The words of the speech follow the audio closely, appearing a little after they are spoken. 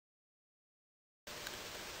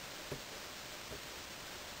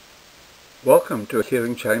Welcome to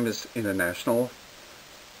Healing Chambers International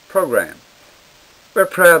program. We're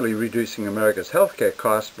proudly reducing America's healthcare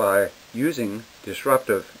costs by using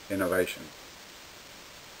disruptive innovation.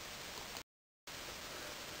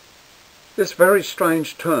 This very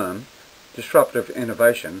strange term, disruptive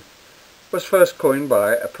innovation, was first coined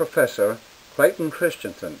by a professor, Clayton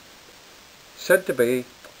Christensen, said to be,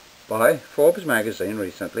 by Forbes magazine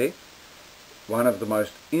recently, one of the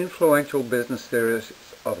most influential business theorists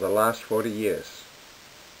of the last 40 years.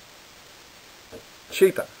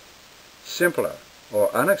 Cheaper, simpler,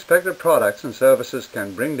 or unexpected products and services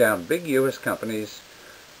can bring down big US companies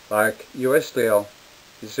like US Steel,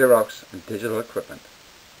 Xerox, and Digital Equipment.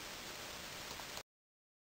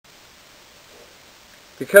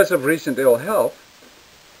 Because of recent ill health,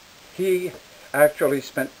 he actually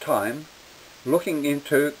spent time looking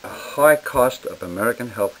into the high cost of American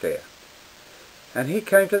healthcare. And he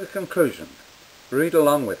came to the conclusion, read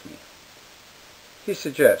along with me. He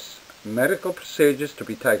suggests medical procedures to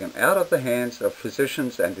be taken out of the hands of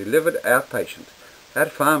physicians and delivered outpatient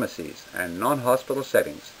at pharmacies and non-hospital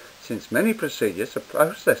settings, since many procedures are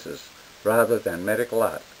processes rather than medical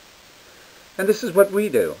art. And this is what we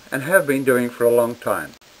do and have been doing for a long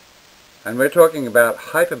time. And we're talking about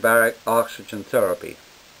hyperbaric oxygen therapy.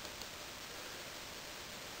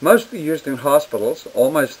 Mostly used in hospitals,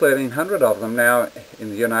 almost 1,300 of them now in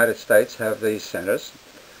the United States have these centers.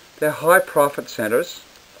 They're high-profit centers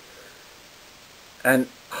and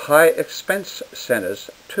high-expense centers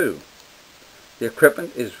too. The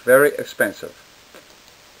equipment is very expensive.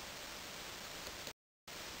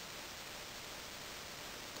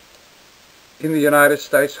 In the United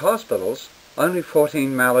States hospitals, only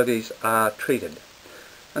 14 maladies are treated.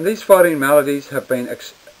 And these 14 maladies have been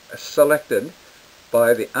selected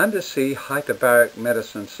by the Undersea Hyperbaric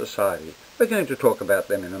Medicine Society. We're going to talk about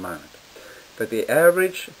them in a moment. But the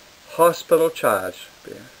average hospital charge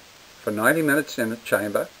for 90 minutes in a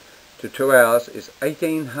chamber to 2 hours is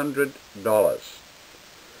 $1,800.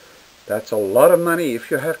 That's a lot of money if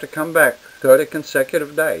you have to come back 30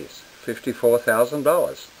 consecutive days,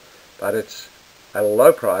 $54,000. But it's a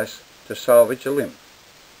low price to salvage a limb.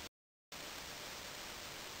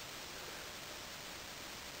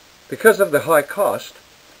 Because of the high cost,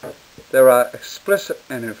 there are explicit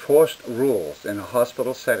and enforced rules in a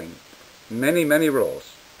hospital setting. Many, many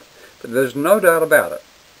rules. But there's no doubt about it.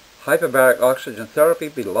 Hyperbaric oxygen therapy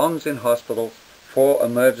belongs in hospitals for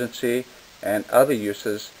emergency and other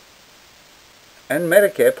uses and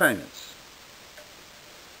Medicare payments.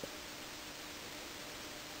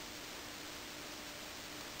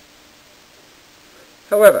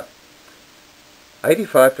 However,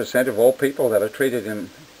 85% of all people that are treated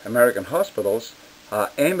in American hospitals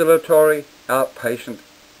are ambulatory outpatient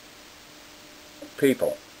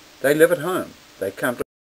people. They live at home. They come to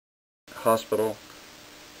the hospital.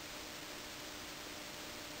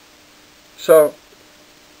 So,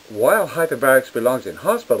 while hyperbarics belongs in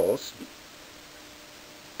hospitals,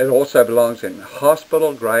 it also belongs in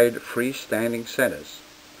hospital-grade freestanding centers.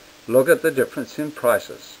 Look at the difference in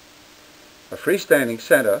prices. A freestanding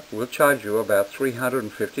center will charge you about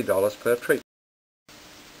 $350 per treatment.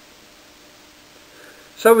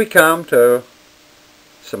 So we come to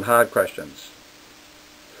some hard questions.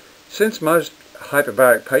 Since most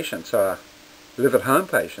hyperbaric patients are live-at-home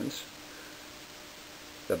patients,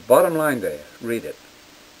 the bottom line there, read it,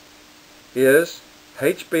 is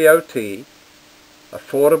HBOT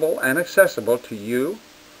affordable and accessible to you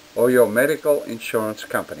or your medical insurance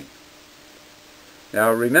company?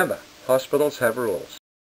 Now remember, hospitals have rules.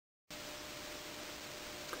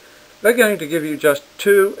 We're going to give you just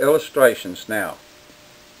 2 illustrations now.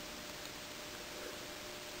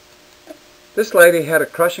 This lady had a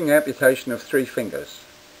crushing amputation of 3 fingers.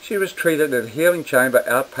 She was treated at a Healing Chamber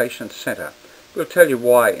outpatient center. We'll tell you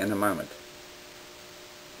why in a moment.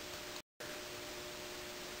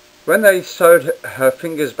 When they sewed her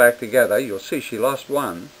fingers back together, you'll see she lost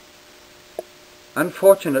one.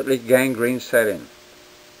 Unfortunately, gangrene set in.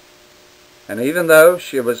 And even though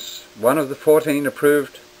she was one of the 14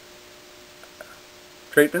 approved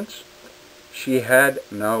treatments, she had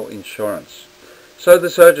no insurance. So the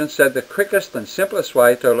surgeon said the quickest and simplest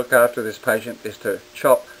way to look after this patient is to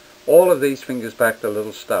chop all of these fingers back to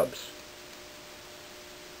little stubs.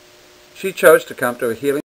 She chose to come to a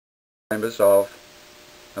Healing Chambers of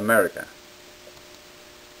America.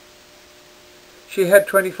 She had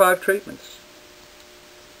 25 treatments.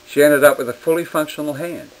 She ended up with a fully functional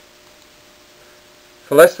hand.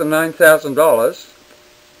 For less than $9,000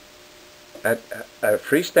 at a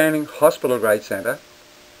freestanding hospital-grade center,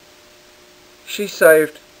 she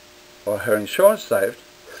saved, or her insurance saved,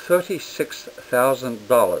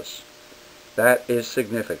 $36,000 That is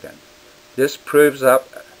significant. This proves up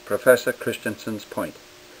Professor Christensen's point.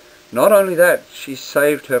 Not only that, she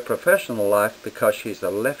saved her professional life because she's a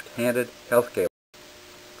left-handed healthcare.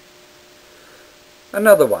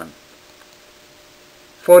 Another one.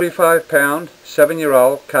 45-pound,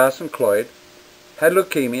 7-year-old Carson Cloyd had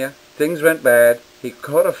leukemia, things went bad, he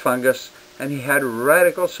caught a fungus, and he had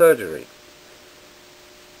radical surgery.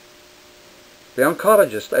 The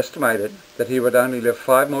oncologist estimated that he would only live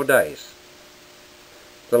 5 more days.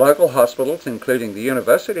 The local hospitals, including the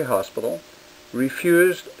University Hospital,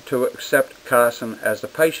 refused to accept Carson as a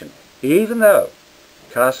patient, even though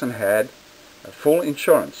Carson had full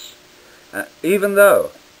insurance, even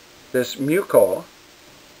though this Mucor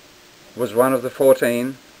was one of the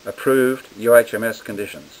 14 approved UHMS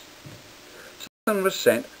conditions. Carson was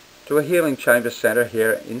sent to a healing chamber center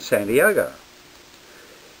here in San Diego.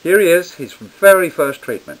 Here he is, his very first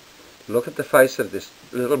treatment. Look at the face of this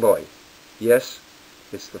little boy. Yes,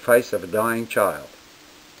 it's the face of a dying child.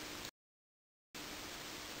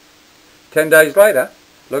 10 days later,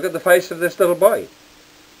 look at the face of this little boy.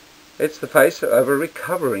 It's the face of a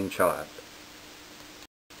recovering child.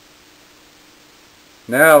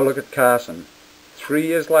 Now look at Carson, 3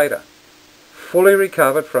 years later, fully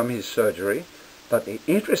recovered from his surgery, but the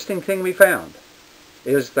interesting thing we found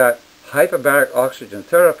is that hyperbaric oxygen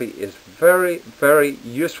therapy is very, very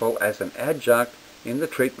useful as an adjunct in the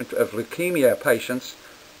treatment of leukemia patients,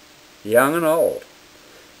 young and old.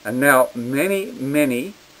 And now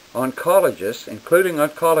many oncologists, including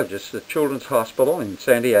oncologists at Children's Hospital in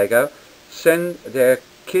San Diego, send their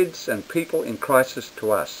kids and people in crisis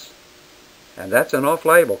to us. And that's an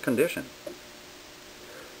off-label condition.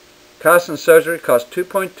 Carson's surgery cost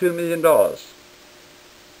 $2.2 million.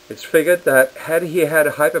 It's figured that had he had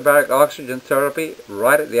a hyperbaric oxygen therapy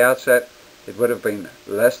right at the outset, it would have been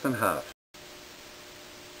less than half.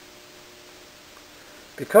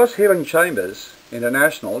 Because Healing Chambers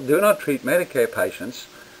International do not treat Medicare patients,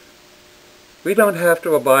 we don't have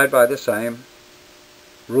to abide by the same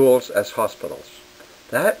rules as hospitals.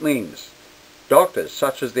 That means doctors,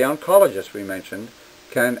 such as the oncologist we mentioned,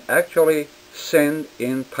 can actually send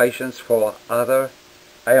in patients for other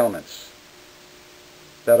ailments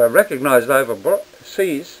that are recognized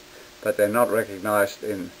overseas, but they're not recognized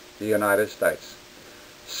in the United States.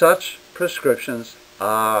 Such prescriptions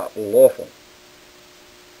are lawful.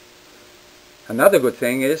 Another good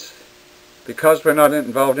thing is, because we're not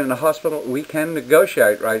involved in a hospital, we can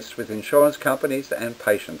negotiate rates with insurance companies and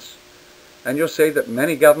patients. And you'll see that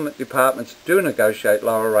many government departments do negotiate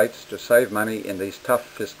lower rates to save money in these tough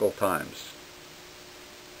fiscal times.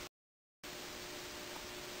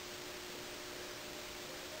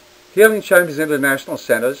 Healing Chambers International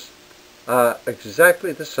centers are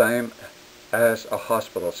exactly the same as a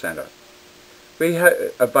hospital center. We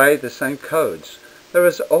obey the same codes. There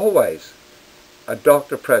is always a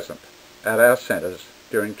doctor present at our centers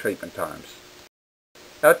during treatment times.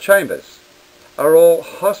 Our chambers are all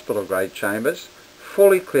hospital-grade chambers,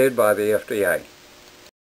 fully cleared by the FDA.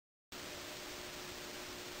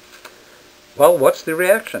 Well, what's the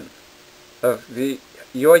reaction of the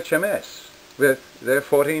UHMS with their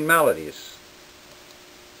 14 maladies?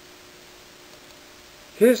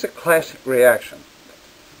 Here's a classic reaction,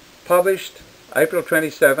 published April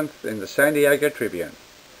 27th in the San Diego Tribune.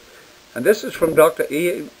 And this is from Dr.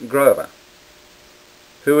 Ian Grover,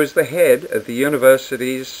 who is the head of the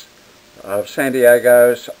University's of San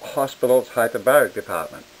Diego's Hospital's Hyperbaric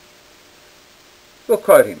Department. We'll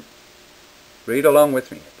quote him. Read along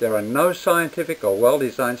with me. There are no scientific or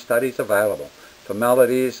well-designed studies available for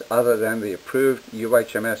maladies other than the approved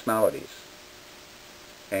UHMS maladies.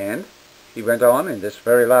 And, he went on in this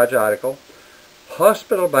very large article,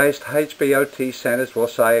 hospital-based HBOT centers will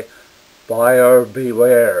say, buyer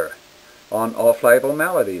beware, on off-label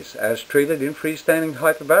maladies as treated in freestanding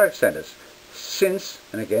hyperbaric centers, since,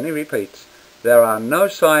 and again he repeats, there are no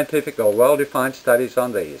scientific or well-defined studies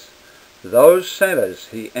on these. Those centers,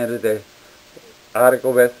 he ended the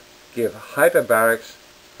article with, give hyperbarics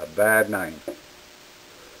a bad name.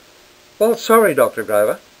 Well, sorry, Dr.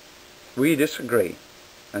 Grover, we disagree,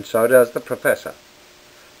 and so does the professor.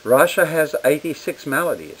 Russia has 86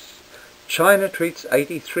 maladies. China treats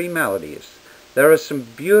 83 maladies. There is some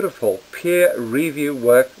beautiful peer-review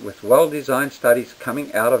work with well-designed studies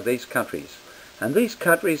coming out of these countries. And these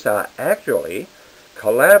countries are actually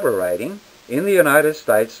collaborating in the United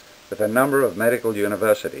States with a number of medical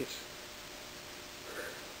universities.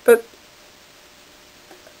 But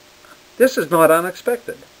this is not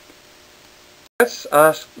unexpected. Let's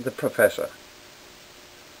ask the professor.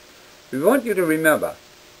 We want you to remember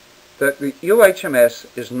that the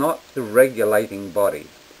UHMS is not the regulating body.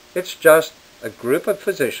 It's just a group of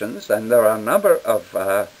physicians, and there are a number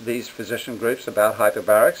of these physician groups about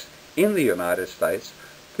hyperbarics in the United States.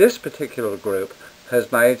 This particular group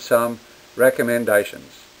has made some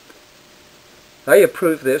recommendations. They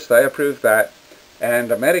approve this, they approve that, and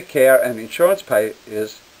the Medicare and insurance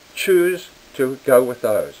payers choose to go with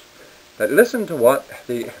those. But listen to what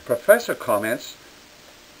the professor comments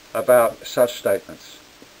about such statements.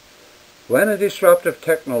 When a disruptive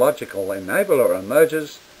technological enabler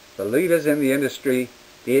emerges, the leaders in the industry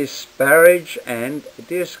disparage and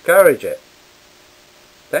discourage it.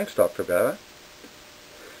 Thanks, Dr. Gover.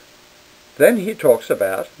 Then he talks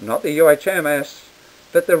about, not the UHMS,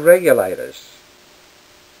 but the regulators.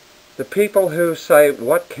 The people who say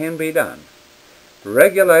what can be done.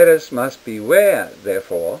 Regulators must beware,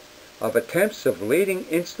 therefore, of attempts of leading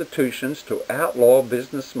institutions to outlaw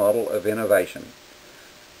business model of innovation.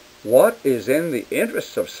 What is in the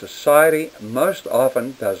interests of society most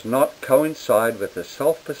often does not coincide with the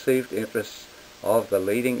self-perceived interests of the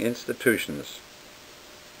leading institutions.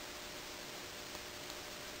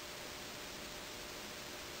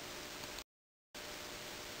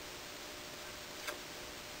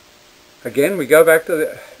 Again, we go back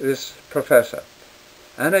to this professor.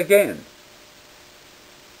 And again,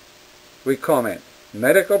 we comment,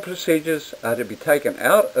 medical procedures are to be taken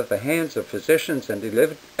out of the hands of physicians and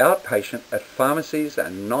delivered outpatient at pharmacies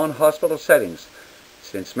and non-hospital settings,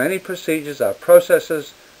 since many procedures are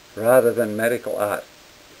processes rather than medical art.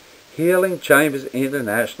 Healing Chambers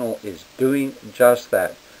International is doing just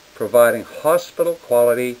that, providing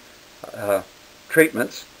hospital-quality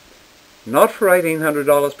treatments, not for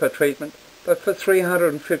 $1,800 per treatment, but for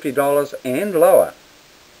 $350 and lower.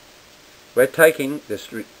 We're taking this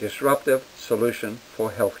disruptive solution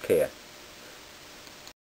for healthcare.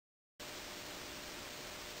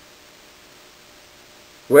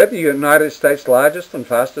 We're the United States' largest and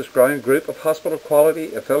fastest growing group of hospital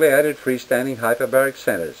quality affiliated freestanding hyperbaric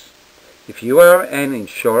centers. If you are an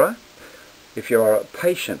insurer, if you are a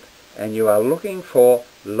patient and you are looking for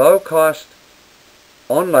low cost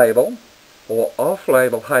on-label or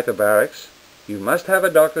off-label hyperbarics, you must have a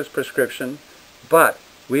doctor's prescription, but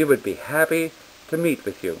we would be happy to meet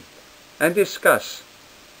with you and discuss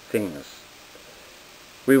things.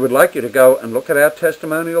 We would like you to go and look at our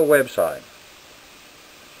testimonial website.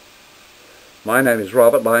 My name is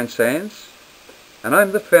Robert Lyne-Sands, and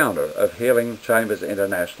I'm the founder of Healing Chambers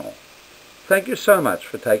International. Thank you so much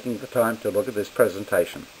for taking the time to look at this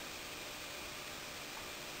presentation.